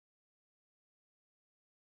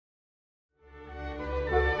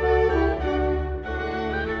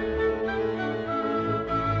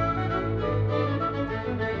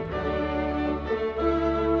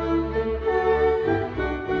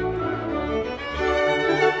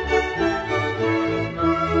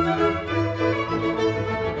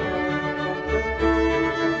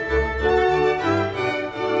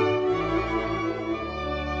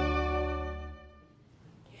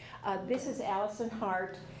Alison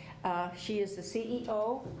Hart. She is the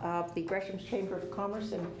CEO of the Gresham Chamber of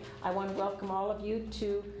Commerce, and I want to welcome all of you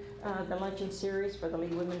to the luncheon series for the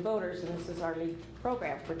League of Women Voters, and this is our lead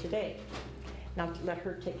program for today. Now let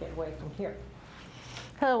her take it away from here.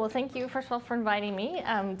 Hello, well thank you first of all for inviting me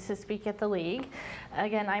to speak at the League.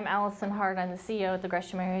 Again, I'm Alison Hart, I'm the CEO at the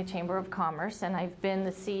Gresham Area Chamber of Commerce, and I've been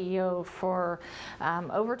the CEO for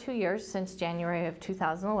over 2 years, since January of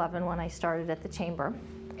 2011 when I started at the Chamber.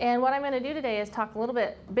 And what I'm going to do today is talk a little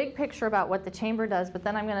bit big picture about what the Chamber does, but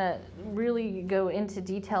then I'm going to really go into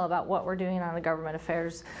detail about what we're doing on a government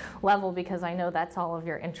affairs level, because I know that's all of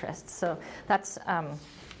your interests. So that's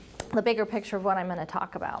the bigger picture of what I'm going to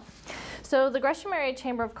talk about. So the Gresham Area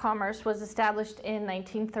Chamber of Commerce was established in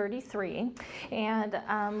 1933,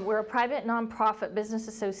 and we're a private nonprofit business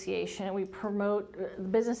association. We promote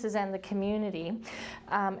businesses and the community,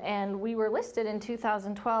 and we were listed in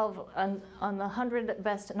 2012 on the 100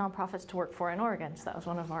 best nonprofits to work for in Oregon. So that was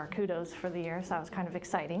one of our kudos for the year, so that was kind of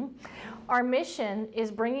exciting. Our mission is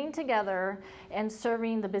bringing together and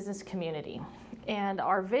serving the business community. And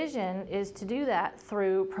our vision is to do that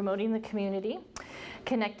through promoting the community,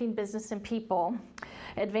 connecting business and people,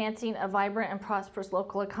 advancing a vibrant and prosperous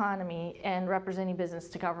local economy, and representing business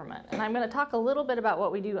to government. And I'm going to talk a little bit about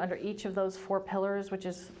what we do under each of those 4 pillars, which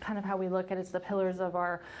is kind of how we look at it. It's the pillars of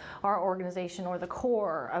our organization, or the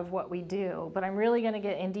core of what we do. But I'm really going to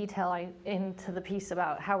get in detail into the piece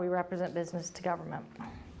about how we represent business to government.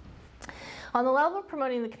 On the level of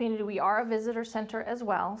promoting the community, we are a visitor center as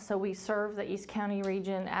well. So we serve the East County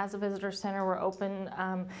region as a visitor center. We're open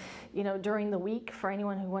during the week for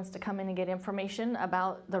anyone who wants to come in and get information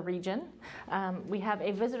about the region. We have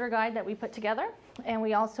a visitor guide that we put together, and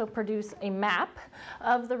we also produce a map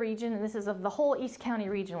of the region, and this is of the whole East County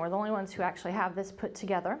region. We're the only ones who actually have this put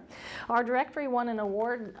together. Our directory won an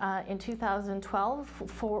award in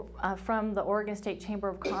 2012 from the Oregon State Chamber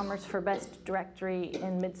of Commerce for Best Directory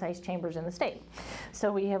in Mid-sized Chambers in the state.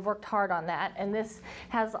 So we have worked hard on that, and this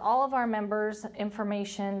has all of our members'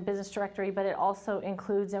 information, business directory, but it also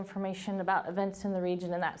includes information about events in the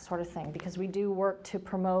region and that sort of thing, because we do work to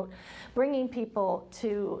promote bringing people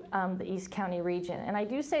to the East County region. And I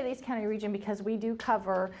do say the East County region because we do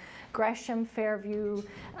cover Gresham, Fairview,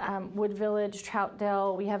 Wood Village,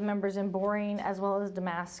 Troutdale. We have members in Boring as well as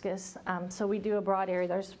Damascus. So we do a broad area.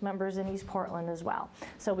 There's members in East Portland as well.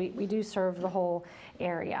 So we do serve the whole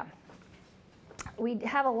area. We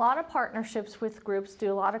have a lot of partnerships with groups,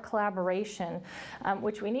 do a lot of collaboration,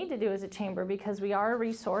 which we need to do as a chamber because we are a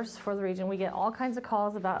resource for the region. We get all kinds of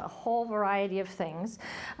calls about a whole variety of things.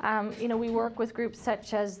 We work with groups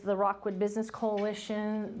such as the Rockwood Business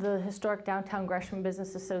Coalition, the Historic Downtown Gresham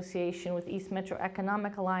Business Association with East Metro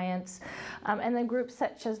Economic Alliance, and then groups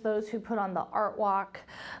such as those who put on the Art Walk,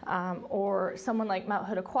 or someone like Mount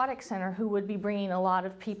Hood Aquatic Center, who would be bringing a lot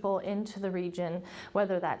of people into the region,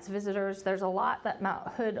 whether that's visitors. There's a lot that Mount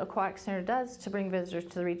Hood Aquatic Center does to bring visitors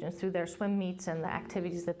to the region through their swim meets and the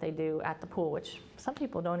activities that they do at the pool, which some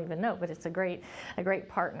people don't even know, but it's a great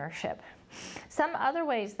partnership. Some other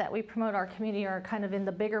ways that we promote our community are kind of in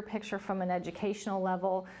the bigger picture from an educational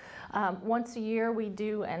level. Once a year we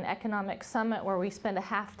do an economic summit where we spend a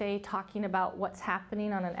half day talking about what's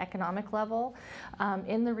happening on an economic level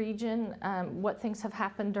in the region, what things have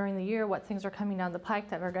happened during the year, what things are coming down the pike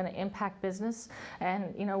that are going to impact business,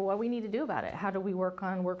 and what we need to do about it. How do we work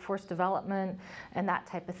on workforce development and that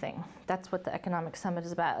type of thing. That's what the economic summit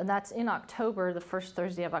is about, and that's in October, the first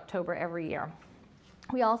Thursday of October every year.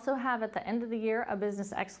 We also have at the end of the year a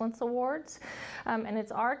Business Excellence Awards, and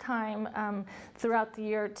it's our time throughout the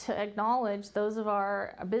year to acknowledge those of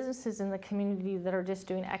our businesses in the community that are just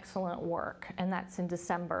doing excellent work, and that's in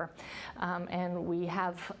December. And we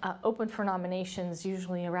have open for nominations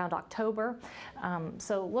usually around October,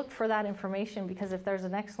 so look for that information, because if there's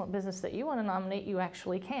an excellent business that you want to nominate, you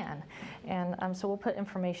actually can, and so we'll put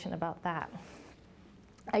information about that.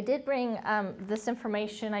 I did bring this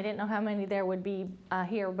information. I didn't know how many there would be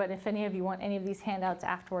here, but if any of you want any of these handouts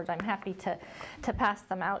afterwards, I'm happy to pass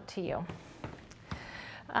them out to you.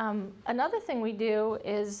 Another thing we do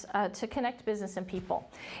is to connect business and people.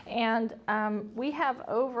 And we have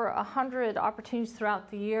over 100 opportunities throughout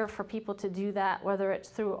the year for people to do that, whether it's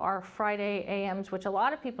through our Friday AMs, which a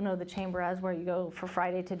lot of people know the Chamber as, where you go for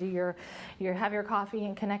Friday to do have your coffee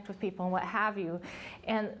and connect with people and what have you.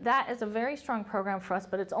 And that is a very strong program for us,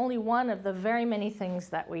 but it's only one of the very many things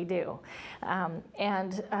that we do.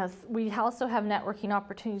 We also have networking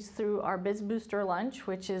opportunities through our Biz Booster Lunch,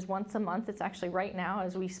 which is once a month. It's actually right now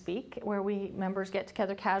as we speak, where we members get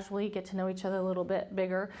together casually, get to know each other a little bit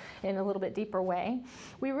bigger in a little bit deeper way.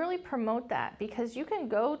 We really promote that because you can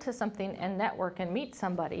go to something and network and meet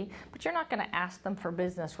somebody, but you're not going to ask them for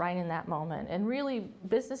business right in that moment. And really,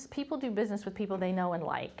 people do business with people they know and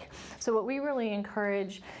like. So what we really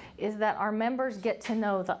encourage is that our members get to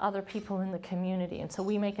know the other people in the community, and so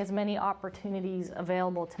we make as many opportunities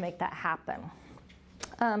available to make that happen.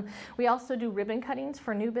 We also do ribbon cuttings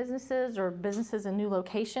for new businesses or businesses in new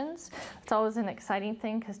locations. It's always an exciting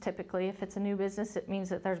thing because typically if it's a new business, it means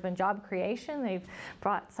that there's been job creation. They've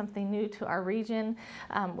brought something new to our region,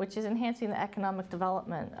 which is enhancing the economic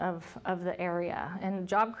development of the area. And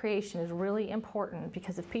job creation is really important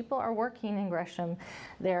because if people are working in Gresham,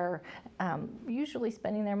 they're usually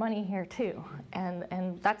spending their money here too.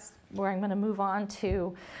 And that's where I'm going to move on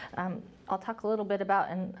to. I'll talk a little bit about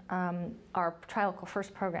our Tri-Local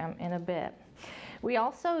First program in a bit. We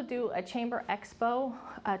also do a Chamber Expo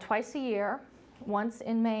twice a year, once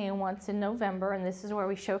in May and once in November, and this is where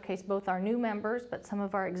we showcase both our new members, but some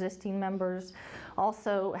of our existing members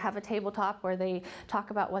also have a tabletop where they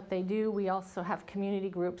talk about what they do. We also have community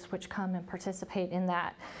groups which come and participate in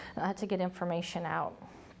that to get information out.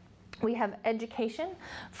 We have education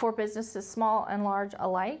for businesses, small and large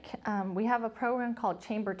alike. We have a program called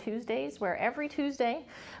Chamber Tuesdays, where every Tuesday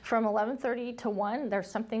from 11:30 to 1, there's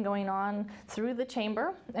something going on through the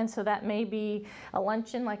chamber. And so that may be a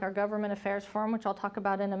luncheon like our Government Affairs Forum, which I'll talk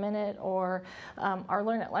about in a minute, or our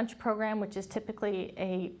Learn at Lunch program, which is typically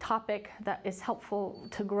a topic that is helpful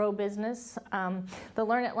to grow business. The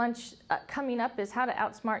Learn at Lunch coming up is how to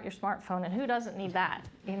outsmart your smartphone, and who doesn't need that?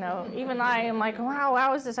 You know, even I am like, wow,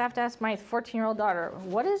 how is this? I have to ask my 14-year-old daughter,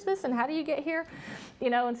 what is this and how do you get here?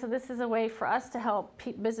 You know, and so this is a way for us to help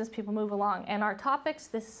business people move along. And our topics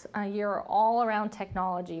this year are all around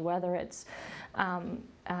technology, whether it's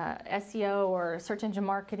SEO or search engine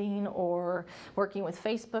marketing or working with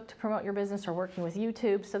Facebook to promote your business or working with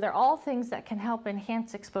YouTube. So they're all things that can help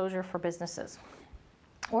enhance exposure for businesses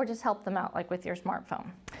or just help them out, like with your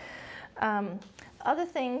smartphone. Other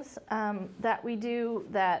things that we do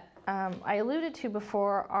that I alluded to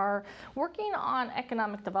before are working on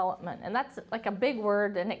economic development. And that's like a big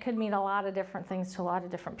word, and it could mean a lot of different things to a lot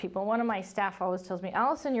of different people. One of my staff always tells me,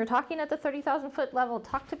 Allison, you're talking at the 30,000-foot level.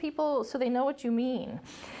 Talk to people so they know what you mean.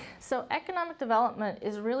 So economic development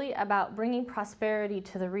is really about bringing prosperity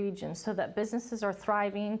to the region so that businesses are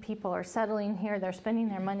thriving, people are settling here, they're spending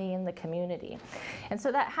their money in the community. And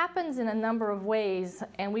so that happens in a number of ways,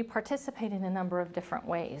 and we participate in a number of different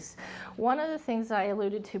ways. One of the things I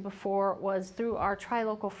alluded to before was through our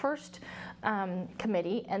Tri-Local First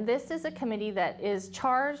committee, and this is a committee that is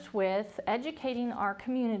charged with educating our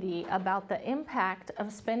community about the impact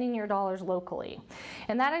of spending your dollars locally.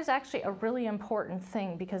 And that is actually a really important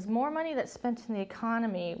thing because more money that's spent in the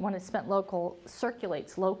economy when it's spent local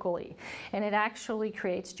circulates locally, and it actually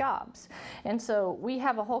creates jobs. And so we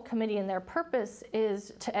have a whole committee, and their purpose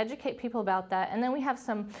is to educate people about that. And then we have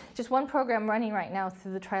just one program running right now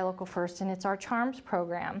through the Tri-Local First, and it's our Charms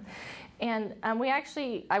program. And I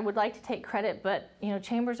would like to take credit, but you know,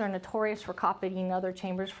 chambers are notorious for copying other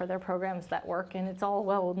chambers for their programs that work, and it's all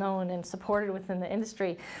well known and supported within the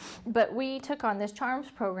industry. But we took on this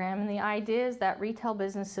Charms program, and the idea is that retail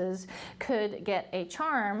businesses could get a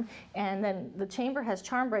charm, and then the chamber has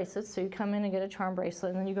charm bracelets, so you come in and get a charm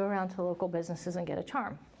bracelet, and then you go around to local businesses and get a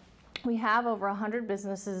charm. We have over 100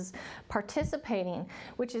 businesses participating,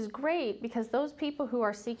 which is great because those people who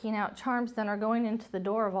are seeking out charms then are going into the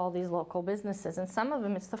door of all these local businesses, and some of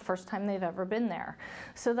them it's the first time they've ever been there.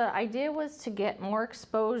 So the idea was to get more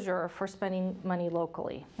exposure for spending money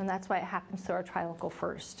locally, and that's why it happens through our Tri-Local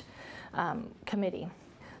First committee.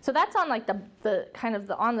 So that's on like the kind of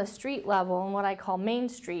the on the street level and what I call Main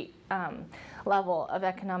Street level of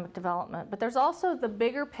economic development. But there's also the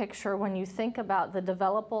bigger picture when you think about the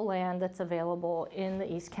developable land that's available in the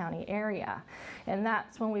East County area. And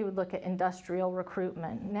that's when we would look at industrial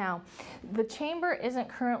recruitment. Now, the chamber isn't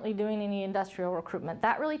currently doing any industrial recruitment.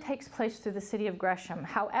 That really takes place through the city of Gresham.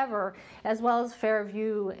 However, as well as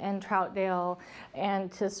Fairview and Troutdale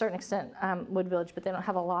and to a certain extent Wood Village, but they don't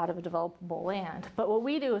have a lot of developable land. But what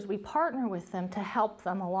we do is we partner with them to help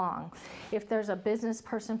them along. If there's a business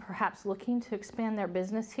person perhaps looking to expand their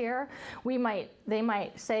business here, they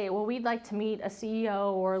might say, well, we'd like to meet a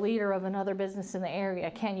CEO or a leader of another business in the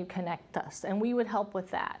area. Can you connect us? And we would help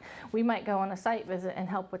with that. We might go on a site visit and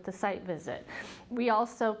help with the site visit. We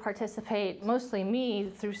also participate, mostly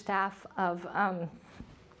me, through staff of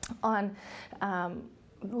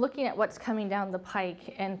looking at what's coming down the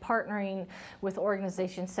pike and partnering with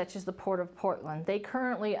organizations such as the Port of Portland. They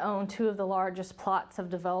currently own 2 of the largest plots of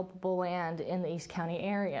developable land in the East County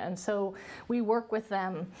area, and so we work with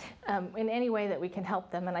them in any way that we can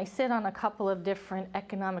help them. And I sit on a couple of different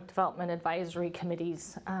economic development advisory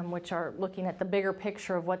committees, which are looking at the bigger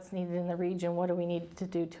picture of what's needed in the region, what do we need to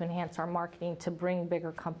do to enhance our marketing to bring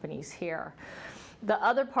bigger companies here. The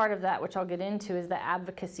other part of that, which I'll get into, is the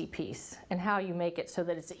advocacy piece and how you make it so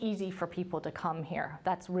that it's easy for people to come here.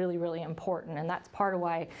 That's really, really important, and that's part of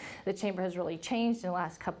why the Chamber has really changed in the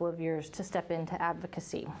last couple of years to step into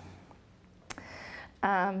advocacy.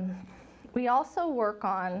 We also work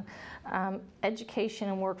on education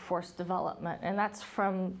and workforce development, and that's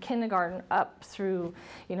from kindergarten up through,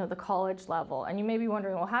 the college level. And you may be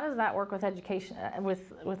wondering, well, how does that work with education,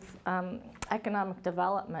 with economic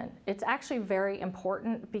development? It's actually very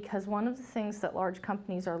important, because one of the things that large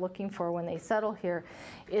companies are looking for when they settle here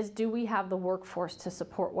is, do we have the workforce to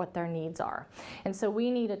support what their needs are? And so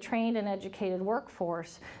we need a trained and educated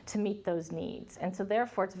workforce to meet those needs. And so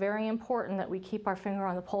therefore it's very important that we keep our finger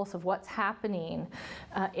on the pulse of what's happening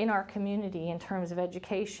in our community in terms of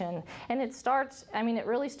education. And it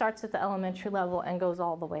really starts at the elementary level and goes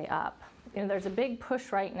all the way up. There's a big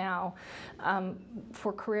push right now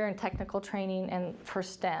for career and technical training and for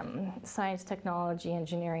STEM, science, technology,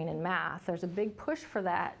 engineering, and math. There's a big push for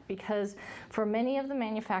that because for many of the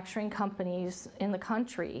manufacturing companies in the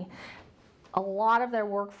country, a lot of their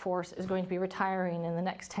workforce is going to be retiring in the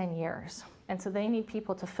next 10 years. And so they need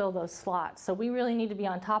people to fill those slots. So we really need to be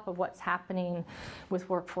on top of what's happening with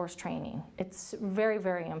workforce training. It's very,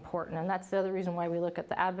 very important. And that's the other reason why we look at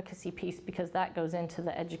the advocacy piece, because that goes into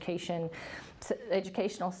the educational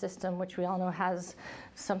system, which we all know has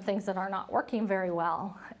some things that are not working very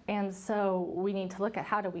well. And so we need to look at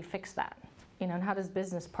how do we fix that, and how does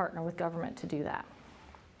business partner with government to do that.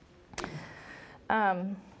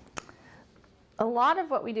 A lot of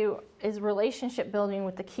what we do is relationship building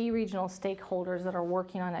with the key regional stakeholders that are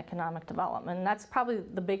working on economic development. And that's probably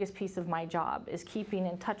the biggest piece of my job, is keeping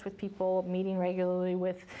in touch with people, meeting regularly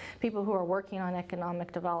with people who are working on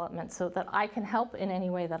economic development so that I can help in any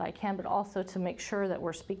way that I can, but also to make sure that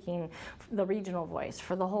we're speaking the regional voice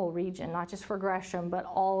for the whole region, not just for Gresham, but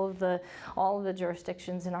all of the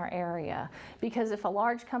jurisdictions in our area. Because if a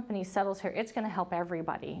large company settles here, it's going to help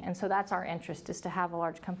everybody. And so that's our interest, is to have a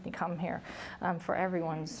large company come here for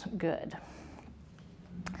everyone's good.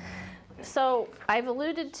 So I've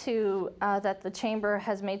alluded to that the Chamber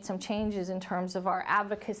has made some changes in terms of our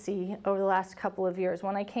advocacy over the last couple of years.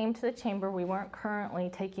 When I came to the Chamber, we weren't currently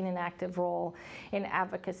taking an active role in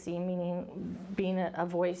advocacy, meaning being a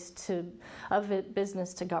voice of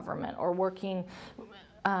business to government, or working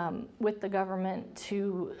with the government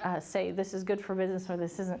to say this is good for business or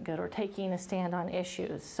this isn't good, or taking a stand on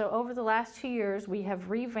issues. So over the last 2 years, we have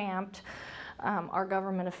revamped our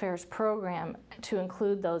government affairs program to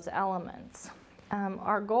include those elements.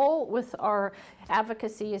 Our goal with our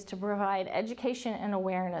advocacy is to provide education and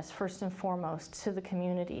awareness, first and foremost, to the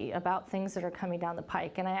community about things that are coming down the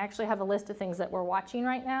pike. And I actually have a list of things that we're watching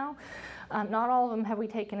right now. Not all of them have we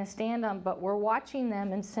taken a stand on, but we're watching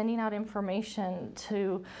them and sending out information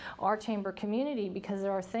to our Chamber community, because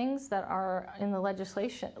there are things that are in the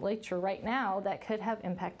legislature right now that could have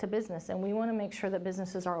impact to business, and we want to make sure that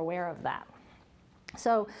businesses are aware of that.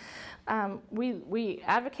 So we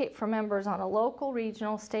advocate for members on a local,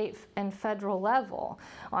 regional, state, and federal level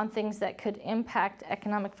on things that could impact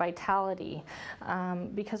economic vitality,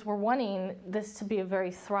 because we're wanting this to be a very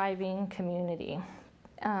thriving community.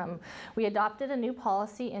 We adopted a new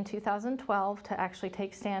policy in 2012 to actually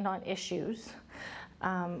take stand on issues.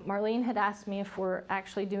 Marlene had asked me if we're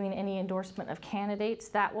actually doing any endorsement of candidates.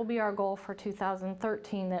 That will be our goal for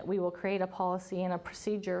 2013, that we will create a policy and a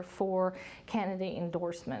procedure for candidate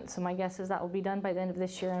endorsement. So my guess is that will be done by the end of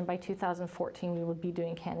this year, and by 2014 we will be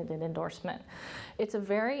doing candidate endorsement. It's a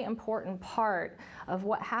very important part of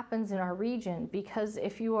what happens in our region, because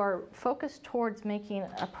if you are focused towards making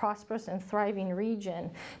a prosperous and thriving region,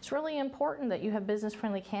 it's really important that you have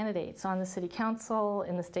business-friendly candidates on the city council,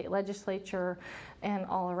 in the state legislature, and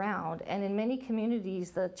all around. And in many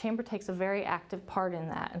communities, the Chamber takes a very active part in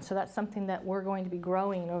that. And so that's something that we're going to be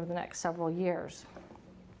growing over the next several years.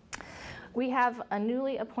 We have a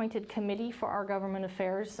newly appointed committee for our Government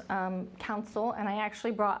Affairs Council, and I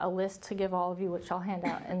actually brought a list to give all of you, which I'll hand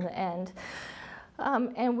out in the end.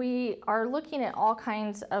 And we are looking at all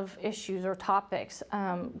kinds of issues or topics: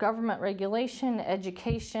 government regulation,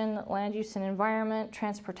 education, land use and environment,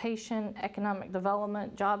 transportation, economic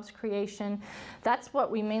development, jobs creation. That's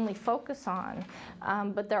what we mainly focus on,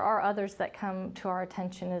 but there are others that come to our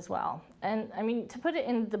attention as well. And I mean, to put it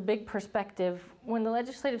in the big perspective, when the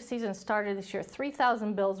legislative season started this year,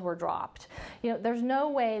 3,000 bills were dropped. You know, there's no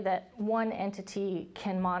way that one entity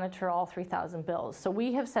can monitor all 3,000 bills. So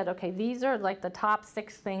we have said, okay, these are like the top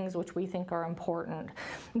 6 things which we think are important.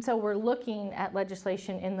 And so we're looking at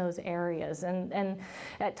legislation in those areas. And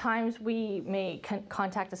at times we may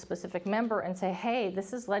contact a specific member and say, hey,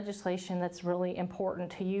 this is legislation that's really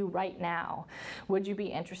important to you right now. Would you be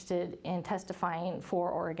interested in testifying for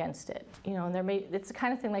or against it? You know, and it's the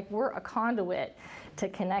kind of thing like we're a conduit to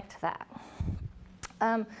connect that.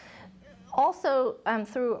 Also,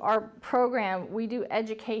 through our program, we do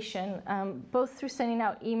education, both through sending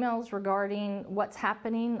out emails regarding what's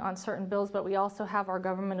happening on certain bills, but we also have our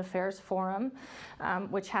Government Affairs Forum,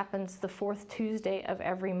 which happens the 4th Tuesday of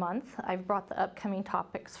every month. I've brought the upcoming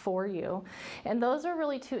topics for you. And those are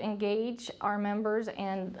really to engage our members,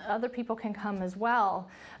 and other people can come as well,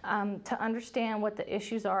 to understand what the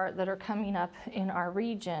issues are that are coming up in our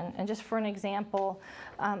region. And just for an example,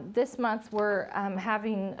 this month we're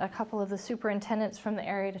having a couple of the superintendents from the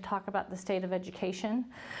area to talk about the state of education.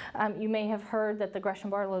 You may have heard that the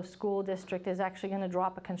Gresham Barlow School District is actually going to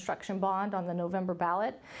drop a construction bond on the November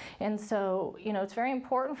ballot. And so, you know, it's very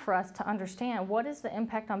important for us to understand what is the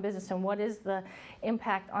impact on business and what is the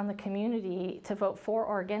impact on the community to vote for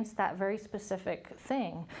or against that very specific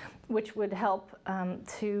thing, which would help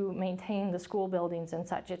to maintain the school buildings and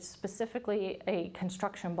such. It's specifically a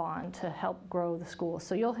construction bond to help grow the schools.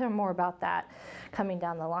 So you'll hear more about that coming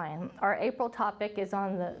down the line. Our April topic is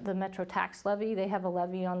on the Metro tax levy. They have a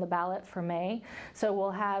levy on the ballot for May. So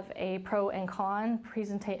we'll have a pro and con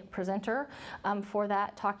presenter for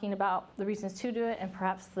that, talking about the reasons to do it and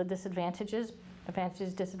perhaps the disadvantages.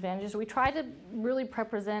 Advantages, disadvantages. We try to really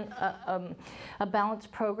represent a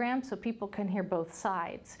balanced program so people can hear both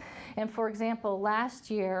sides. And for example, last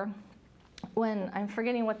year, when, I'm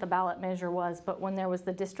forgetting what the ballot measure was, but when there was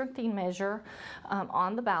the districting measure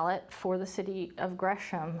on the ballot for the city of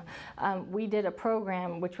Gresham, we did a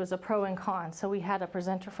program which was a pro and con. So we had a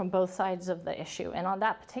presenter from both sides of the issue. And on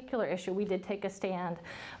that particular issue, we did take a stand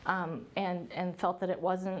and felt that it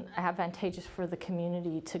wasn't advantageous for the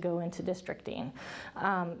community to go into districting.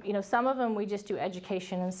 You know, some of them we just do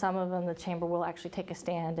education, and some of them the chamber will actually take a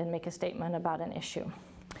stand and make a statement about an issue.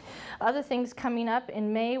 Other things coming up,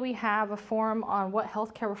 in May we have a forum on what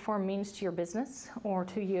healthcare reform means to your business or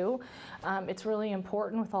to you. It's really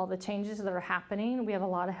important with all the changes that are happening. We have a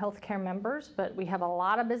lot of healthcare members, but we have a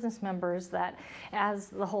lot of business members that as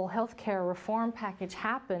the whole healthcare reform package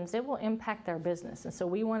happens, it will impact their business. And so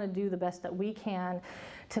we want to do the best that we can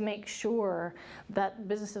to make sure that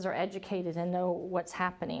businesses are educated and know what's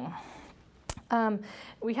happening.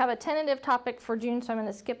 We have a tentative topic for June, so I'm going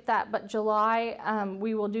to skip that, but July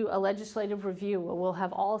we will do a legislative review. We'll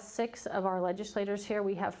have all 6 of our legislators here.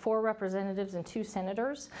 We have 4 representatives and 2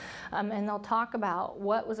 senators, and they'll talk about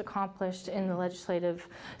what was accomplished in the legislative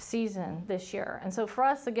season this year. And so for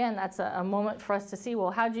us, again, that's a moment for us to see,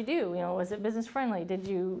 well, how'd you do? You know, was it business friendly? Did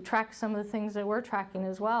you track some of the things that we're tracking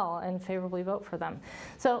as well and favorably vote for them?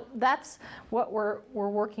 So that's what we're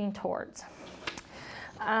working towards.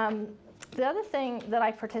 The other thing that I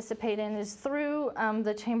participate in is through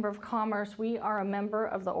the Chamber of Commerce. We are a member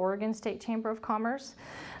of the Oregon State Chamber of Commerce.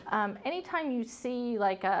 Anytime you see,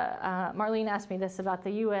 like, Marlene asked me this about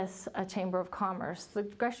the U.S. Chamber of Commerce. The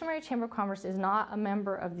Gresham Area Chamber of Commerce is not a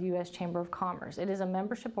member of the U.S. Chamber of Commerce. It is a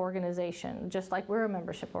membership organization, just like we're a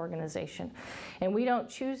membership organization. And we don't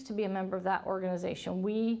choose to be a member of that organization.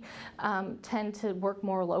 We tend to work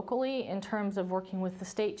more locally in terms of working with the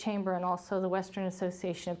State Chamber and also the Western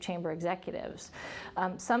Association of Chamber Executives.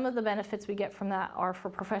 Some of the benefits we get from that are for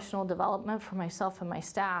professional development for myself and my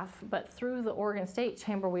staff, but through the Oregon State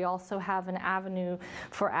Chamber, we also have an avenue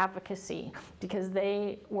for advocacy because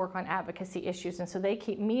they work on advocacy issues, and so they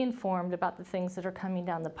keep me informed about the things that are coming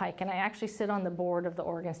down the pike. And I actually sit on the board of the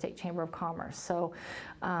Oregon State Chamber of Commerce. So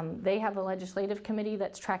they have a legislative committee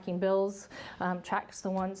that's tracking bills, tracks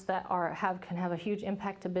the ones that can have a huge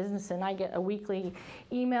impact to business, and I get a weekly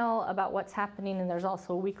email about what's happening, and there's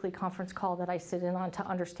also a weekly conference call that I sit in on to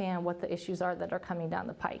understand what the issues are that are coming down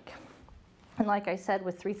the pike. And like I said,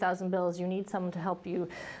 with 3,000 bills, you need someone to help you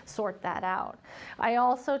sort that out. I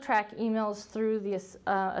also track emails through the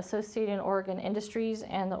Associated Oregon Industries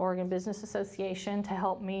and the Oregon Business Association to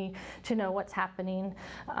help me to know what's happening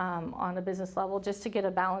on a business level, just to get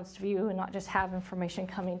a balanced view and not just have information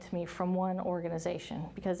coming to me from one organization.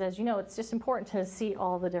 Because as you know, it's just important to see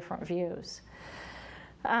all the different views.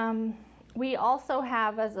 We also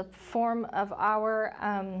have, as a form of our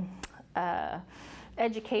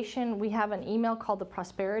education, we have an email called the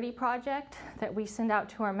Prosperity Project that we send out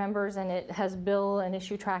to our members, and it has bill and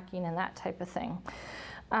issue tracking and that type of thing.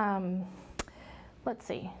 Let's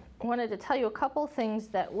see. I wanted to tell you a couple things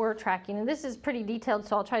that we're tracking, and this is pretty detailed,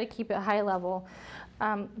 so I'll try to keep it high level.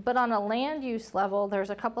 But on a land use level, there's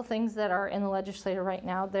a couple things that are in the legislature right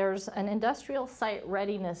now. There's an industrial site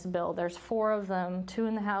readiness bill. There's 4 of them, 2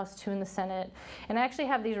 in the House, 2 in the Senate. And I actually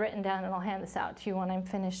have these written down, and I'll hand this out to you when I'm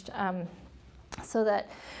finished, so that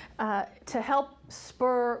to help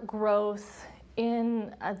spur growth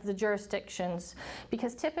in the jurisdictions,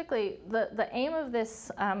 because typically the aim of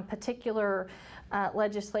this particular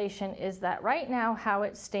legislation is that right now how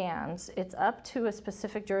it stands, it's up to a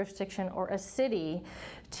specific jurisdiction or a city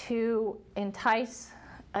to entice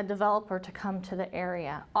a developer to come to the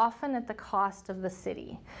area, often at the cost of the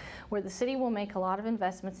city, where the city will make a lot of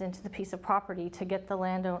investments into the piece of property to get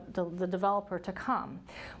the developer to come.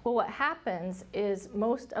 Well, what happens is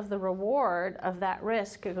most of the reward of that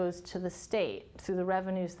risk goes to the state through the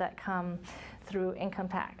revenues that come through income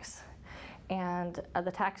tax and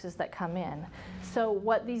the taxes that come in. So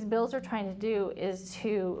what these bills are trying to do is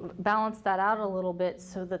to balance that out a little bit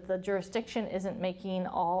so that the jurisdiction isn't making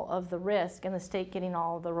all of the risk and the state getting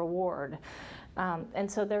all of the reward. And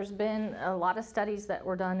so there's been a lot of studies that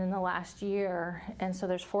were done in the last year, and so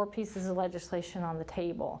there's 4 pieces of legislation on the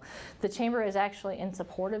table. The Chamber is actually in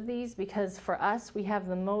support of these because for us, we have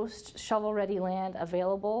the most shovel-ready land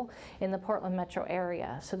available in the Portland metro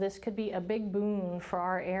area. So this could be a big boon for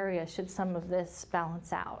our area should some of this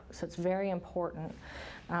balance out. So it's very important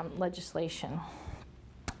legislation.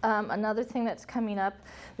 Another thing that's coming up,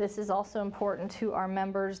 this is also important to our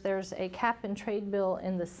members, there's a cap and trade bill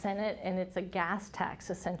in the Senate, and it's a gas tax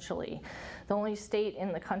essentially. The only state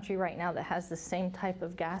in the country right now that has the same type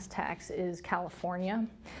of gas tax is California.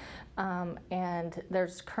 And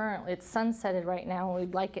there's currently, it's sunsetted right now, and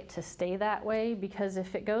we'd like it to stay that way, because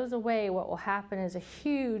if it goes away, what will happen is a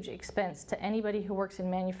huge expense to anybody who works in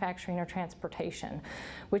manufacturing or transportation,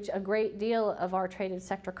 which a great deal of our traded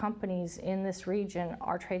sector companies in this region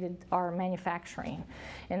are manufacturing.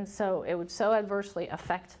 And so it would so adversely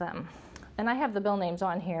affect them. And I have the bill names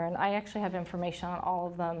on here, and I actually have information on all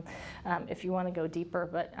of them if you want to go deeper,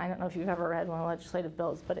 but I don't know if you've ever read one of the legislative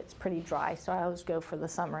bills, but it's pretty dry, so I always go for the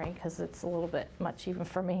summary because it's a little bit much even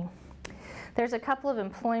for me. There's a couple of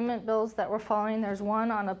employment bills that we're following. There's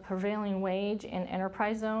one on a prevailing wage in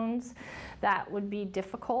enterprise zones. That would be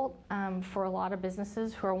difficult for a lot of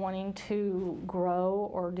businesses who are wanting to grow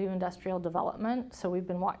or do industrial development, so we've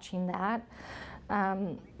been watching that.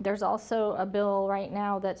 There's also a bill right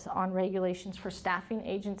now that's on regulations for staffing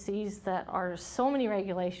agencies that are so many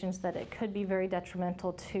regulations that it could be very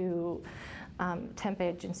detrimental to temp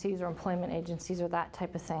agencies or employment agencies or that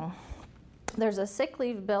type of thing. There's a sick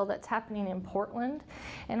leave bill that's happening in Portland,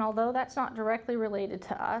 and although that's not directly related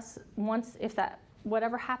to us,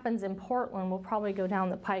 whatever happens in Portland will probably go down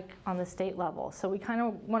the pike on the state level. So we kind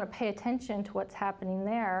of want to pay attention to what's happening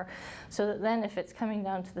there so that then if it's coming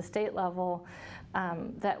down to the state level,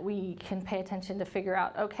 that we can pay attention to figure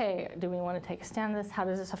out, okay, do we want to take a stand on this? How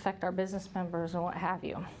does this affect our business members and what have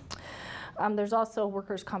you? There's also a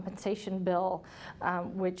workers' compensation bill,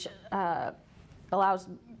 which allows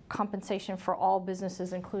compensation for all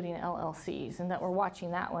businesses, including LLCs, and that we're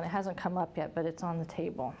watching that one. It hasn't come up yet, but it's on the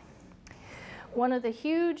table. One of the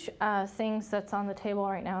huge things that's on the table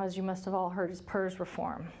right now, as you must have all heard, is PERS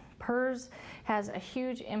reform. PERS has a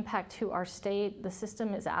huge impact to our state. The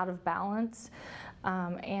system is out of balance,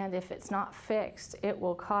 and if it's not fixed, it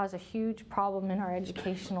will cause a huge problem in our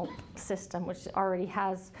educational system, which already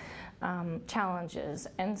has challenges.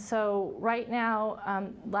 And so right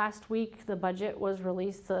now, last week the budget was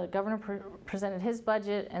released. The governor presented his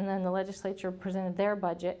budget, and then the legislature presented their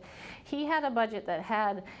budget. He had a budget that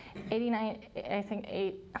had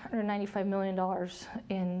 $895 million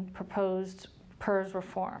in proposed PERS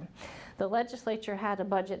reform. The legislature had a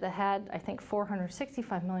budget that had, I think,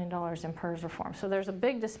 $465 million in PERS reform. So there's a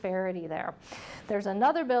big disparity there. There's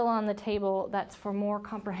another bill on the table that's for more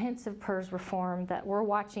comprehensive PERS reform that we're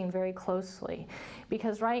watching very closely.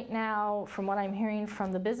 Because right now, from what I'm hearing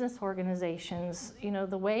from the business organizations, you know,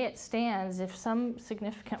 the way it stands, if some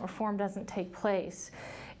significant reform doesn't take place,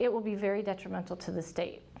 it will be very detrimental to the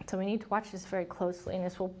state. So we need to watch this very closely, and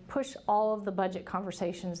this will push all of the budget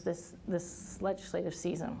conversations this legislative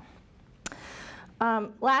season.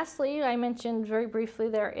 Lastly, I mentioned very briefly,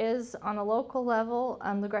 there is, on a local level,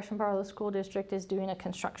 the Gresham Barlow School District is doing a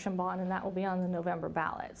construction bond, and that will be on the November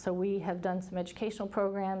ballot. So we have done some educational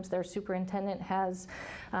programs. Their superintendent has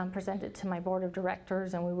presented to my board of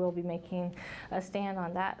directors, and we will be making a stand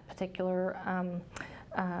on that particular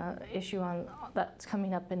issue that's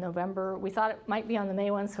coming up in November. We thought it might be on the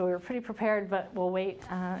May one, so we were pretty prepared, but we'll wait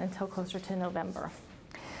until closer to November.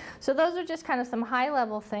 So those are just kind of some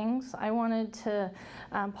high-level things. I wanted to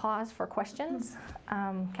pause for questions.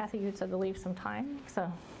 Kathy, you said to leave some time,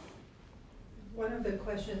 so. One of the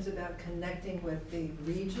questions about connecting with the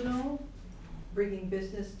regional, bringing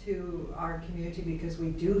business to our community, because we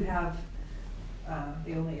do have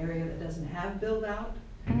the only area that doesn't have build out.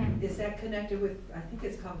 Mm-hmm. Is that connected with, I think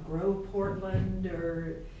it's called Grow Portland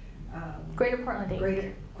or Greater Portland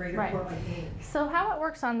Inc. Greater right. Portland Inc. So how it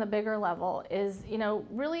works on the bigger level is,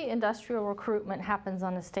 really industrial recruitment happens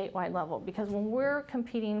on a statewide level, because when we're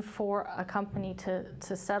competing for a company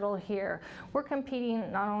to settle here, we're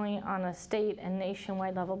competing not only on a state and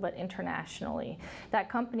nationwide level, but internationally. That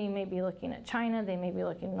company may be looking at China, they may be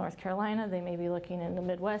looking at North Carolina, they may be looking in the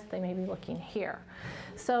Midwest, they may be looking here.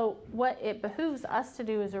 So what it behooves us to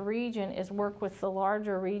do as a region is work with the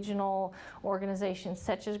larger regional organizations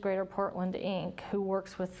such as Greater Portland Inc., who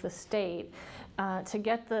works with the state to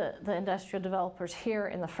get the industrial developers here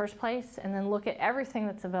in the first place, and then look at everything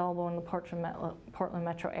that's available in the Portland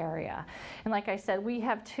metro area. And like I said, we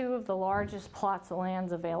have 2 of the largest plots of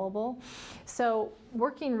lands available. So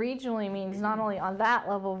working regionally means not only on that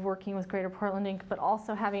level of working with Greater Portland Inc., but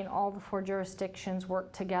also having all the 4 jurisdictions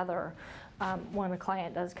work together when a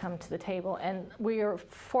client does come to the table. And we are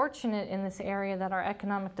fortunate in this area that our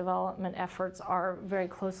economic development efforts are very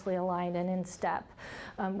closely aligned and in step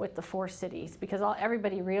with the 4 cities, because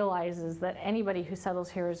everybody realizes that anybody who settles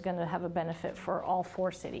here is going to have a benefit for all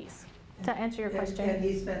 4 cities. To answer your question. And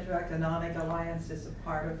East Metro Economic Alliance is a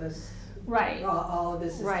part of this. Right. All of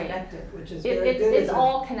this is right. connected, which is very good. It's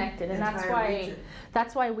all connected, and region.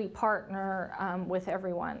 that's why we partner with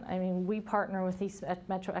everyone. I mean, we partner with East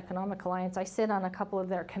Metro Economic Alliance. I sit on a couple of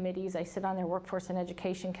their committees. I sit on their Workforce and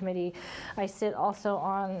Education Committee. I sit also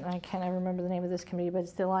on, I can't remember the name of this committee, but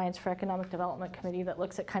it's the Alliance for Economic Development Committee that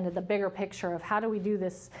looks at kind of the bigger picture of how do we do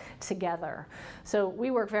this together. So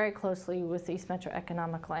we work very closely with East Metro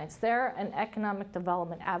Economic Alliance. They're an economic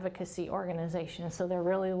development advocacy organization, so they're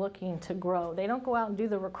really looking to grow. They don't go out and do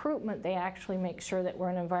the recruitment, they actually make sure that we're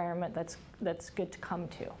in an environment that's good to come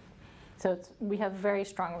to. So we have a very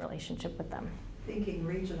strong relationship with them. Thinking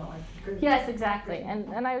regional. Yes, exactly.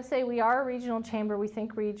 And I would say we are a regional chamber, we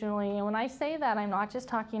think regionally, and when I say that, I'm not just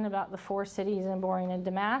talking about the 4 cities in Boring and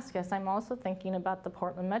Damascus, I'm also thinking about the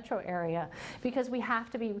Portland metro area, because we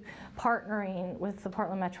have to be partnering with the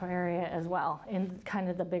Portland metro area as well, in kind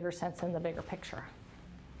of the bigger sense and the bigger picture.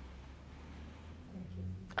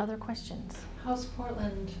 Other questions? How's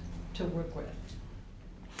Portland to work with?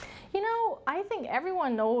 I think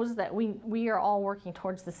everyone knows that we are all working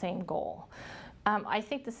towards the same goal. I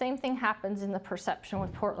think the same thing happens in the perception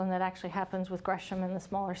with Portland that actually happens with Gresham and the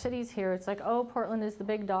smaller cities here. It's like, oh, Portland is the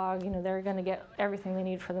big dog, they're going to get everything they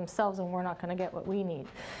need for themselves and we're not going to get what we need.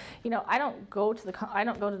 I don't go to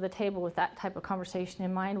the table with that type of conversation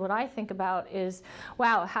in mind. What I think about is,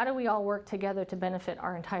 wow, how do we all work together to benefit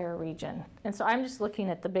our entire region? And so I'm just looking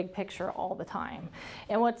at the big picture all the time.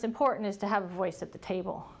 And what's important is to have a voice at the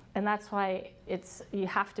table. And that's why you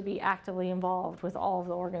have to be actively involved with all of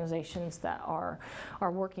the organizations that are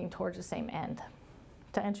working towards the same end.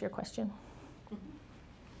 To answer your question.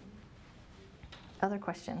 Other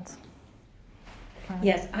questions?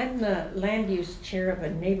 Yes, I'm the land use chair of a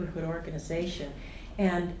neighborhood organization,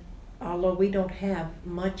 and although we don't have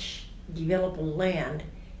much developable land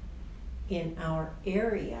in our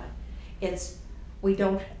area,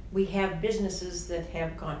 we have businesses that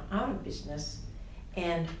have gone out of business,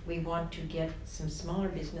 and we want to get some smaller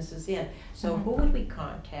businesses in. So who would we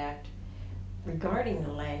contact regarding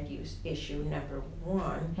the land use issue, number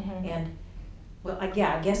 1? And well, I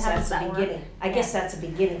guess that's the beginning. I guess that's a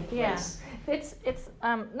beginning place. Yeah. It's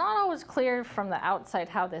not always clear from the outside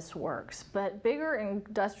how this works, but bigger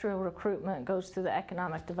industrial recruitment goes through the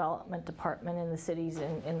economic development department in the cities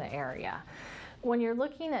in the area. When you're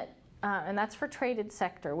looking at and that's for traded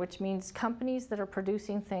sector, which means companies that are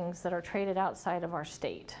producing things that are traded outside of our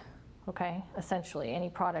state, okay? Essentially, any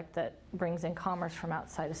product that brings in commerce from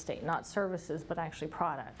outside of state, not services, but actually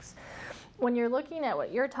products. When you're looking at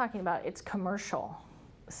what you're talking about, it's commercial.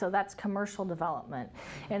 So that's commercial development.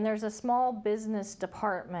 And there's a small business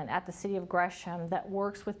department at the city of Gresham that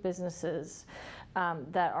works with businesses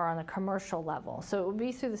that are on a commercial level. So it would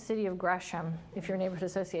be through the city of Gresham. If your neighborhood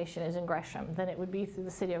association is in Gresham, then it would be through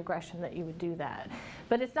the city of Gresham that you would do that.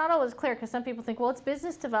 But it's not always clear, because some people think, well, it's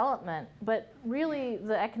business development. But really,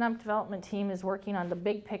 the economic development team is working on the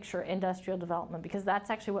big picture industrial development, because that's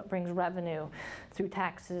actually what brings revenue through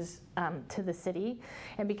taxes to the city.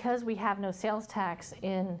 And because we have no sales tax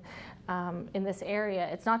in in this area.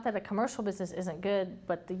 It's not that a commercial business isn't good,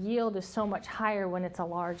 but the yield is so much higher when it's a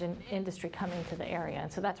large industry coming to the area.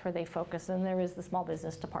 And so that's where they focus. And there is the small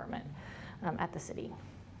business department at the city.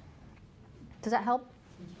 Does that help?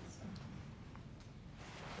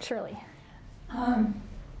 Shirley.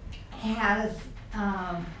 Has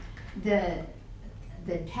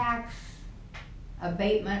the tax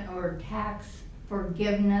abatement or tax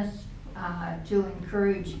forgiveness to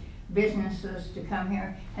encourage businesses to come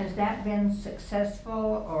here, has that been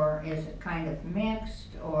successful, or is it kind of mixed,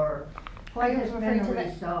 or what has been the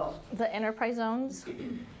result? The enterprise zones?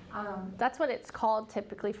 That's what it's called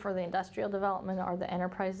typically for the industrial development, are the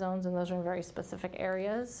enterprise zones, and those are in very specific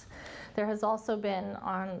areas. There has also been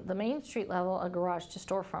on the Main Street level a garage to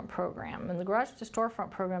storefront program, and the garage to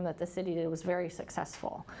storefront program that the city did was very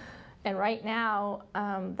successful. And right now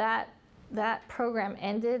that program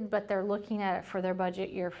ended, but they're looking at it for their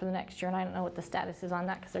budget year for the next year, and I don't know what the status is on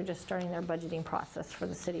that because they're just starting their budgeting process for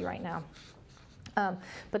the city right now.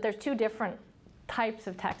 But there's two different types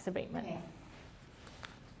of tax abatement. Okay.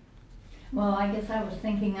 Well, I guess I was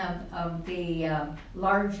thinking of the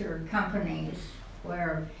larger companies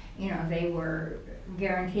where, you know, they were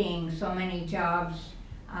guaranteeing so many jobs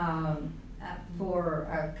for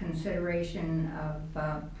a consideration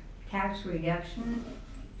of tax reduction.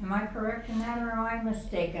 Am I correct in that, or am I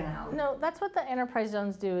mistaken out? No, that's what the enterprise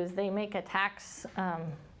zones do, is they make a tax,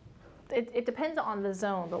 it depends on the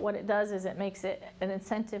zone, but what it does is it makes it an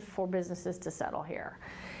incentive for businesses to settle here.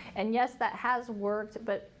 And yes, that has worked,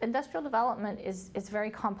 but industrial development is very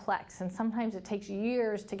complex, and sometimes it takes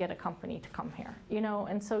years to get a company to come here, you know,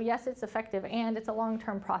 and so yes, it's effective, and it's a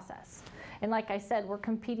long-term process. And like I said, we're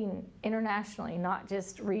competing internationally, not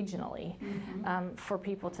just regionally, for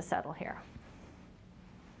people to settle here.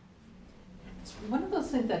 It's one of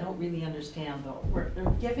those things I don't really understand, though.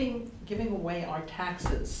 They're giving away our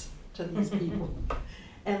taxes to these people,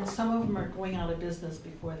 and some of them are going out of business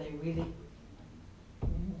before they really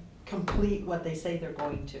complete what they say they're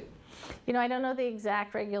going to. You know, I don't know the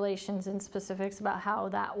exact regulations and specifics about how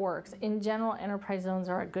that works. In general, enterprise zones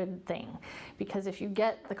are a good thing, because if you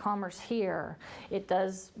get the commerce here, it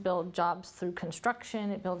does build jobs through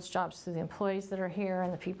construction, it builds jobs through the employees that are here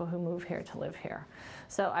and the people who move here to live here.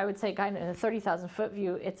 So I would say, kind of in a 30,000-foot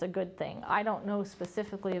view, it's a good thing. I don't know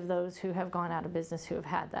specifically of those who have gone out of business who have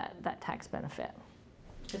had that tax benefit.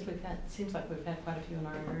 Because it seems like we've had quite a few in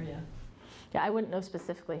our area. Yeah, I wouldn't know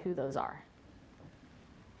specifically who those are.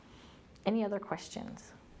 Any other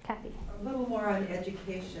questions? Kathy? A little more on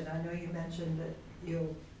education. I know you mentioned that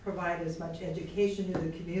you'll provide as much education to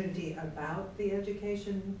the community about the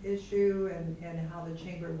education issue and how the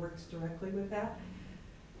chamber works directly with that.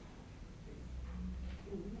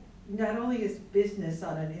 Not only is business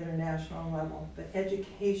on an international level, but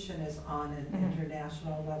education is on an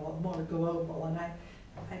international level, more global. And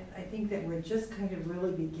I think that we're just kind of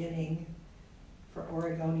really beginning for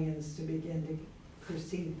Oregonians to begin to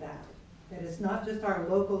perceive that. That it's not just our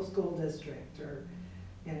local school district, or,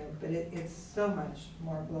 you know, but it's so much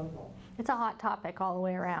more global. It's a hot topic all the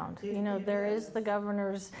way around. You know, there is the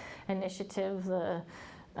governor's initiative, the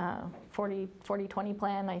 40-20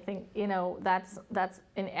 plan. I think, you know, that's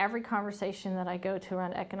in every conversation that I go to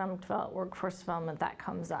around economic development, workforce development, that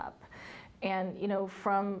comes up. And, you know,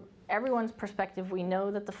 from everyone's perspective, we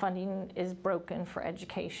know that the funding is broken for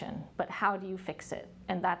education, but how do you fix it?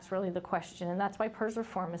 And that's really the question. And that's why PERS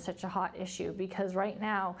reform is such a hot issue, because right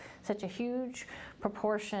now, such a huge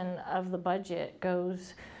proportion of the budget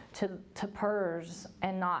goes to PERS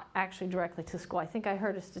and not actually directly to school. I think I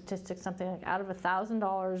heard a statistic, something like out of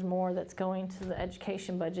 $1,000 more that's going to the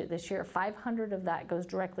education budget this year, 500 of that goes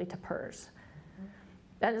directly to PERS.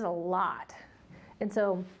 That is a lot. And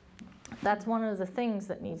so that's one of the things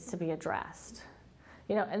that needs to be addressed.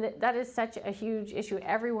 You know, and that is such a huge issue.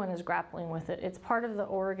 Everyone is grappling with it. It's part of the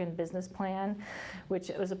Oregon Business Plan, which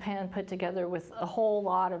it was a plan put together with a whole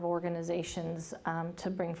lot of organizations to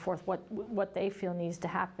bring forth what they feel needs to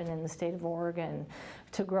happen in the state of Oregon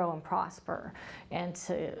to grow and prosper, and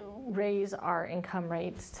to raise our income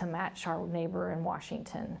rates to match our neighbor in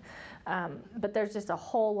Washington. But there's just a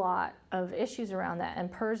whole lot of issues around that,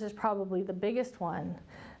 and PERS is probably the biggest one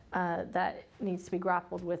that needs to be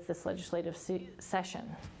grappled with this legislative session.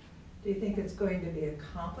 Do you think it's going to be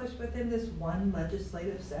accomplished within this one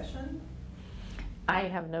legislative session? I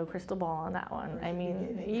have no crystal ball on that one. I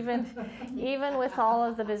mean, even with all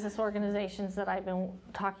of the business organizations that I've been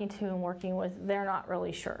talking to and working with, they're not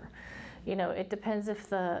really sure. You know, it depends if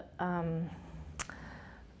the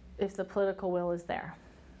political will is there,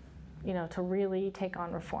 you know, to really take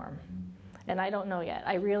on reform. And I don't know yet.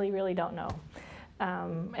 I really, really don't know.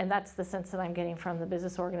 And that's the sense that I'm getting from the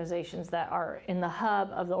business organizations that are in the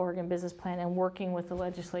hub of the Oregon Business Plan and working with the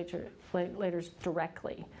legislators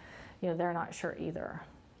directly. They're not sure either.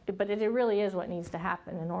 But it really is what needs to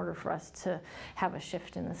happen in order for us to have a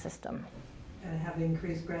shift in the system. And have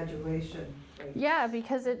increased graduation rates. Yeah,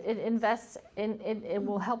 because it invests in, it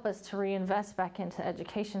will help us to reinvest back into the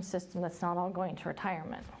education system that's not all going to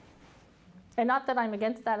retirement. And not that I'm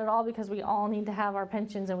against that at all, because we all need to have our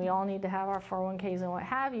pensions and we all need to have our 401ks and what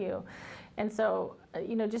have you. And so,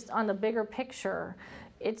 just on the bigger picture,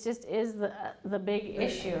 it just is the big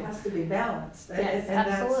issue. It has to be balanced. Yes, and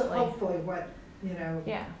absolutely. That's hopefully what,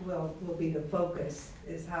 Yeah. will be the focus,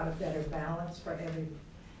 is how to better balance for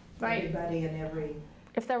everybody and every.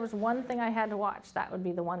 If there was one thing I had to watch, that would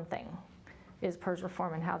be the one thing, is PERS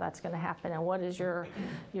reform and how that's going to happen, and what is your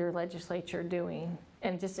legislature doing,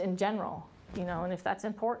 and just in general, and if that's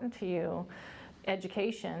important to you,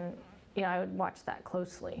 education, I would watch that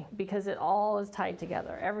closely, because it all is tied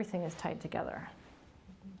together. Everything is tied together.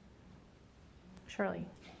 Shirley.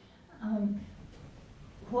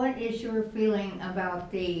 What is your feeling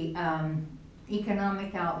about the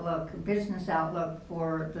economic outlook, business outlook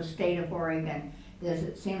for the state of Oregon? Does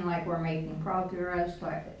it seem like we're making progress,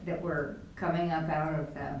 that we're coming up out of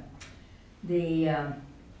the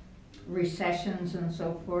recessions and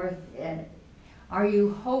so forth? And are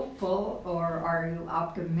you hopeful, or are you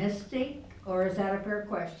optimistic, or is that a fair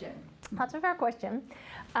question? That's a fair question.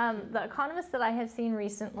 The economists that I have seen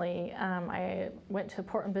recently, I went to a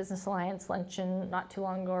Portland Business Alliance luncheon not too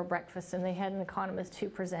long ago, or breakfast, and they had an economist who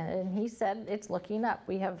presented, and he said it's looking up.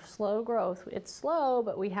 We have slow growth. It's slow,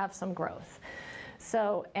 but we have some growth.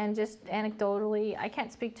 So, and just anecdotally, I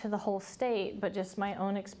can't speak to the whole state, but just my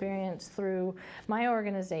own experience through my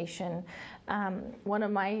organization. One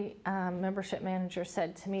of my membership managers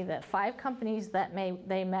said to me that 5 companies that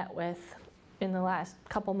they met with in the last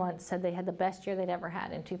couple months said they had the best year they'd ever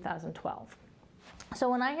had in 2012. So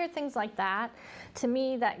when I hear things like that, to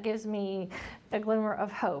me that gives me a glimmer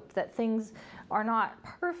of hope that things are not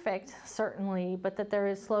perfect, certainly, but that there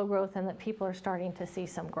is slow growth and that people are starting to see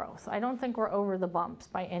some growth. I don't think we're over the bumps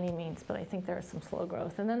by any means, but I think there is some slow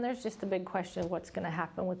growth. And then there's just a big question of what's going to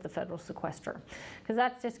happen with the federal sequester, because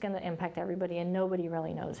that's just going to impact everybody, and nobody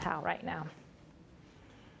really knows how right now.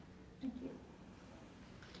 Thank you.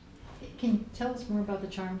 Can you tell us more about the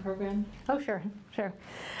charm program? Oh, sure.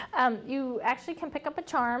 You actually can pick up a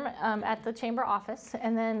charm at the chamber office,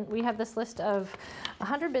 and then we have this list of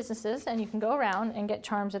 100 businesses, and you can go around and get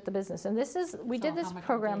charms at the business. And this is, we did this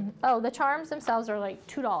program. Oh, the charms themselves are like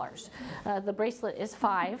 $2. The bracelet is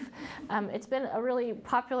 $5. It's been a really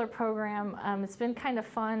popular program. It's been kind of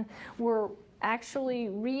fun. We're actually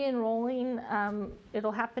re-enrolling.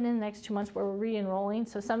 It'll happen in the next 2 months where we're re-enrolling.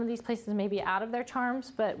 So some of these places may be out of their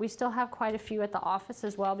charms, but we still have quite a few at the office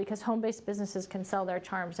as well, because home-based businesses can sell their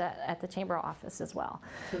charms at the chamber office as well.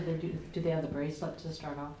 So do they have the bracelet to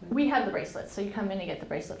start off with? We have the bracelet, so you come in and get the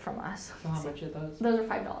bracelet from us. So how much are those? Those are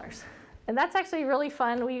 $5. And that's actually really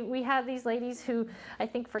fun. We had these ladies who, I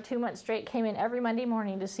think for 2 months straight, came in every Monday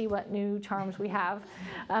morning to see what new charms we have,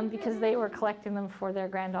 because they were collecting them for their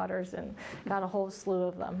granddaughters and got a whole slew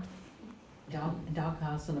of them. Dog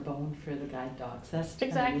house and a bone for the guide dogs. That's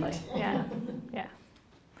Exactly. Neat. Yeah.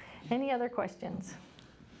 Any other questions?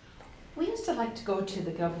 We used to like to go to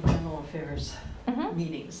the governmental affairs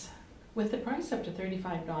meetings with the price up to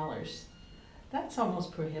 $35. That's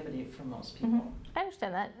almost prohibitive for most people. I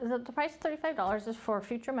understand that. The price of $35 is for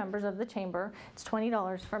future members of the chamber. It's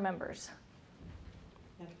 $20 for members.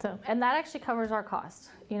 So, and that actually covers our costs.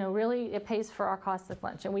 Really, it pays for our cost of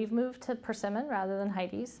lunch. And we've moved to Persimmon rather than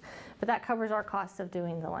Heidi's, but that covers our cost of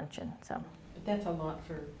doing the luncheon. So, but that's a lot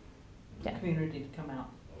for the community to come out.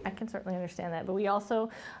 I can certainly understand that, but we're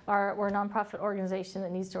a nonprofit organization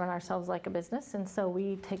that needs to run ourselves like a business, and so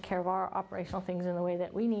we take care of our operational things in the way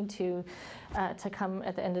that we need to come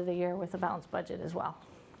at the end of the year with a balanced budget as well.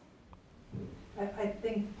 I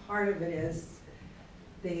think part of it is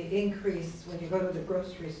the increase when you go to the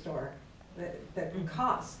grocery store. The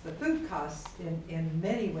costs, the food costs in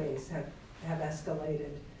many ways have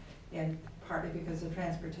escalated, and partly because of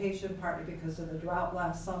transportation, partly because of the drought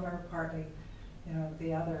last summer, partly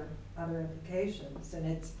the other implications,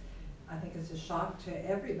 and I think it's a shock to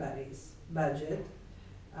everybody's budget,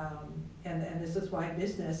 and this is why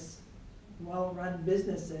well-run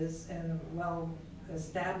businesses and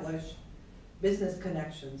well-established business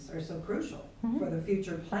connections are so crucial for the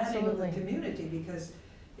future planning of the community, because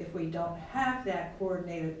if we don't have that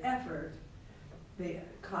coordinated effort, the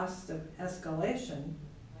cost of escalation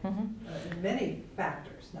in many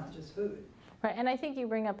factors, not just food. Right, and I think you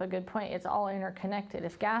bring up a good point. It's all interconnected.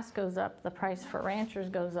 If gas goes up, the price for ranchers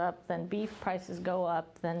goes up, then beef prices go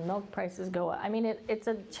up, then milk prices go up. I mean, it's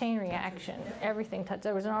a chain reaction. Everything touches.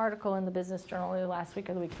 There was an article in the Business Journal last week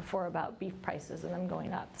or the week before about beef prices and them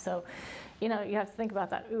going up. So, you know, you have to think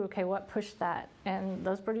about that. Ooh, okay, what pushed that? And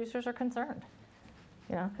those producers are concerned,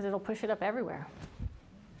 you know, because it'll push it up everywhere.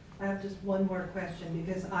 I have just one more question,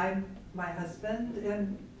 because my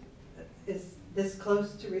husband is this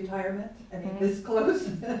close to retirement, I mean, this close,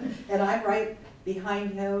 and I'm right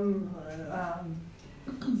behind him.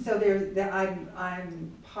 So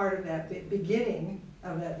I'm part of that beginning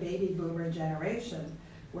of that baby boomer generation,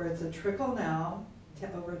 where it's a trickle now,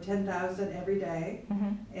 over 10,000 every day,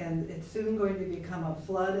 and it's soon going to become a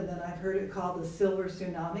flood, and then I've heard it called the silver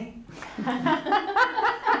tsunami.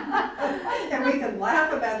 And we can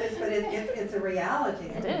laugh about this, but it's a reality.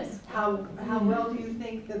 It is. How well do you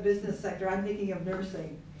think the business sector, I'm thinking of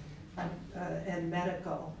nursing and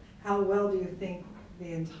medical, how well do you think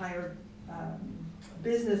the entire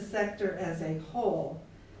business sector as a whole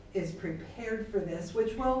is prepared for this,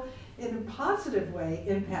 which will, in a positive way,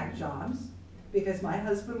 impact jobs, because my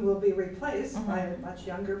husband will be replaced by a much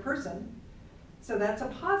younger person. So that's a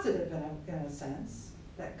positive in a sense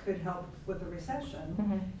that could help with the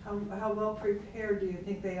recession. How well prepared do you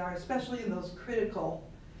think they are, especially in those critical,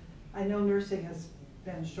 I know nursing has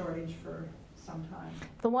been shortage for some time.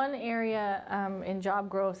 The one area in job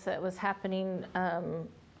growth that was happening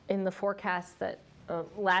in the forecast that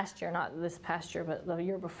last year, not this past year, but the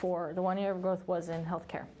year before, the 1 year of growth was in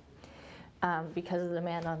healthcare. Because of the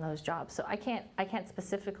demand on those jobs. So I can't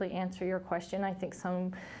specifically answer your question. I think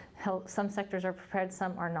some sectors are prepared,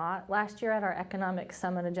 some are not. Last year at our economic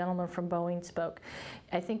summit, a gentleman from Boeing spoke.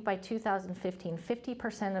 I think by 2015,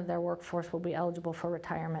 50% of their workforce will be eligible for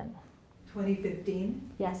retirement.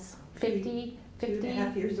 2015? Yes, 50.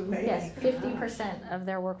 2.5 years away. Yes, 50% of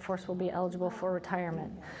their workforce will be eligible for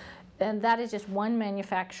retirement. And that is just one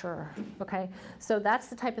manufacturer, okay? So that's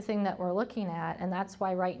the type of thing that we're looking at, and that's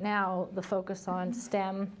why right now the focus on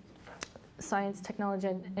STEM, science, technology,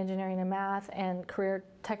 engineering, and math, and career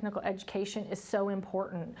technical education is so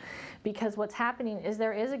important. Because what's happening is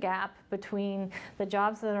there is a gap between the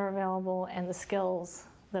jobs that are available and the skills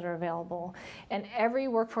that are available. And every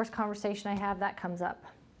workforce conversation I have, that comes up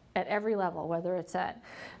at every level, whether it's at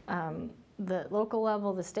the local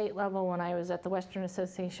level, the state level. When I was at the Western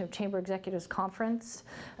Association of Chamber Executives Conference,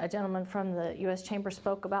 a gentleman from the U.S. Chamber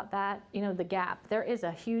spoke about that. You know, the gap. There is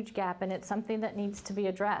a huge gap, and it's something that needs to be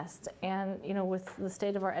addressed. And you know, with the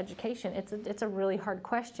state of our education, it's a really hard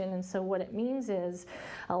question. And so what it means is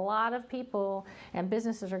a lot of people and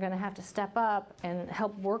businesses are going to have to step up and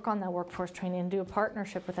help work on that workforce training and do a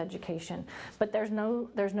partnership with education. But there's no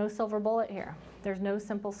silver bullet here. There's no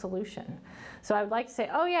simple solution. So I would like to say,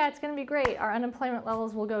 oh yeah, it's going to be great. Our unemployment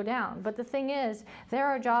levels will go down. But the thing is, there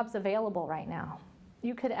are jobs available right now.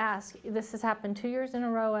 You could ask, this has happened 2 years in a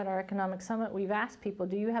row at our economic summit. We've asked people,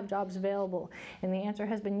 do you have jobs available? And the answer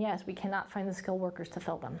has been yes. We cannot find the skilled workers to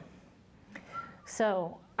fill them.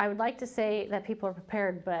 So I would like to say that people are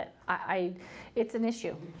prepared, but it's an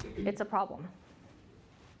issue. It's a problem.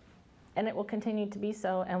 And it will continue to be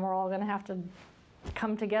so, and we're all going to have to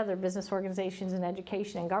come together, business organizations and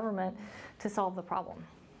education and government, to solve the problem.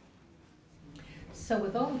 So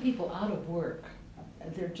with all the people out of work,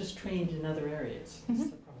 they're just trained in other areas.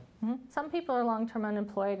 That's the problem. Some people are long-term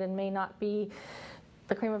unemployed and may not be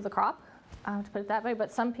the cream of the crop, to put it that way,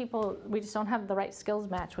 but some people, we just don't have the right skills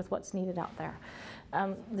match with what's needed out there.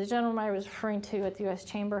 The gentleman I was referring to at the U.S.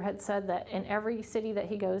 Chamber had said that in every city that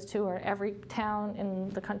he goes to, or every town in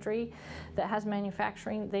the country that has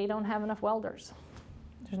manufacturing, they don't have enough welders.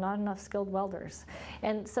 There's not enough skilled welders.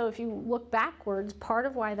 And so if you look backwards, part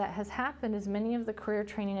of why that has happened is many of the career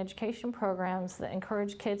training education programs that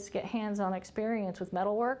encourage kids to get hands-on experience with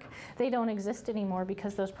metalwork, they don't exist anymore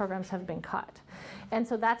because those programs have been cut. And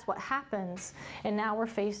so that's what happens. And now we're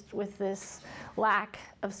faced with this lack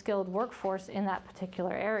of skilled workforce in that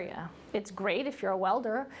particular area. It's great if you're a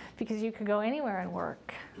welder because you could go anywhere and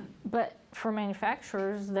work. But for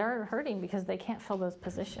manufacturers, they're hurting because they can't fill those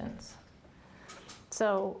positions.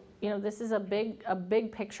 So, you know, this is a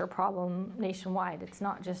big picture problem nationwide. It's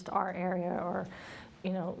not just our area or,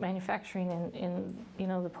 you know, manufacturing in you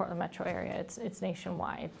know, the Portland metro area. It's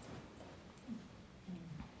nationwide.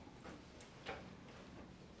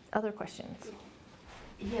 Other questions?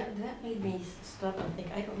 Yeah, that made me stop and think.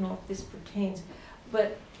 I don't know if this pertains,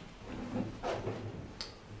 but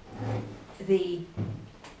the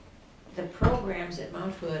programs at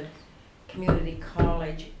Mount Hood Community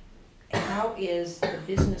College, how is the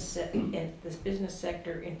business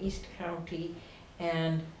sector in East County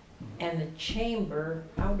and and the chamber,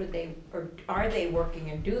 how do they, or are they working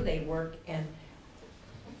and do they work and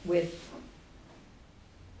with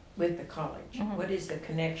the college? Mhm. What is the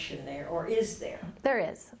connection there, or is there? There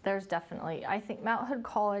is. There's definitely. I think Mount Hood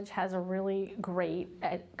College has a really great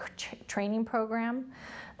training program.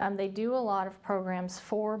 They do a lot of programs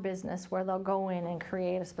for business where they'll go in and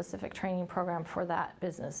create a specific training program for that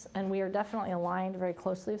business. And we are definitely aligned very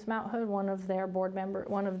closely with Mount Hood. One of their board members,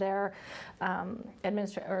 one of their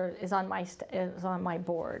administrators is on my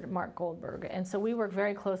board, Mark Goldberg. And so we work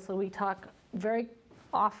very closely. We talk very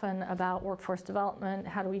often about workforce development.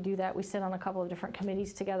 How do we do that? We sit on a couple of different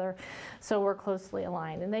committees together, so we're closely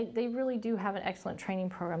aligned. And they really do have an excellent training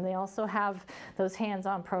program. They also have those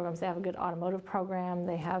hands-on programs. They have a good automotive program.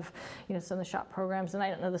 They have, you know, some of the shop programs, and I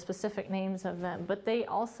don't know the specific names of them, but they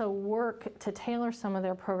also work to tailor some of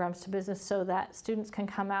their programs to business so that students can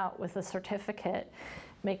come out with a certificate,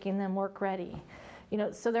 making them work ready. You know,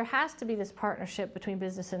 so there has to be this partnership between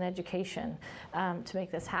business and education to make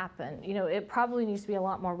this happen. You know, it probably needs to be a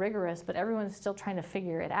lot more rigorous, but everyone's still trying to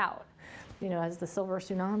figure it out. You know, as the silver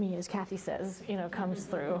tsunami, as Kathy says, you know, comes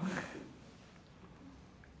through.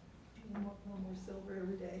 One more silver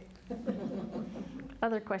every day.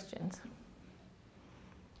 Other questions?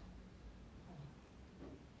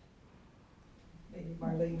 Maybe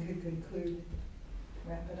Marlene could conclude,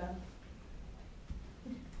 wrap it up.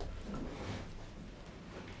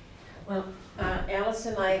 Well,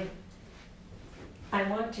 Alison, I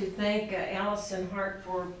want to thank Alison Hart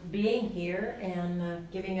for being here and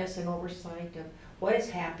giving us an oversight of what is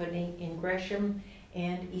happening in Gresham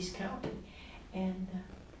and East County. And I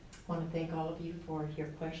want to thank all of you for your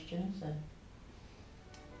questions, and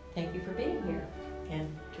thank you for being here,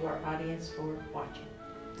 and to our audience for watching.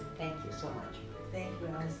 Thank you so much. Thank you,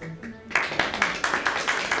 Alison.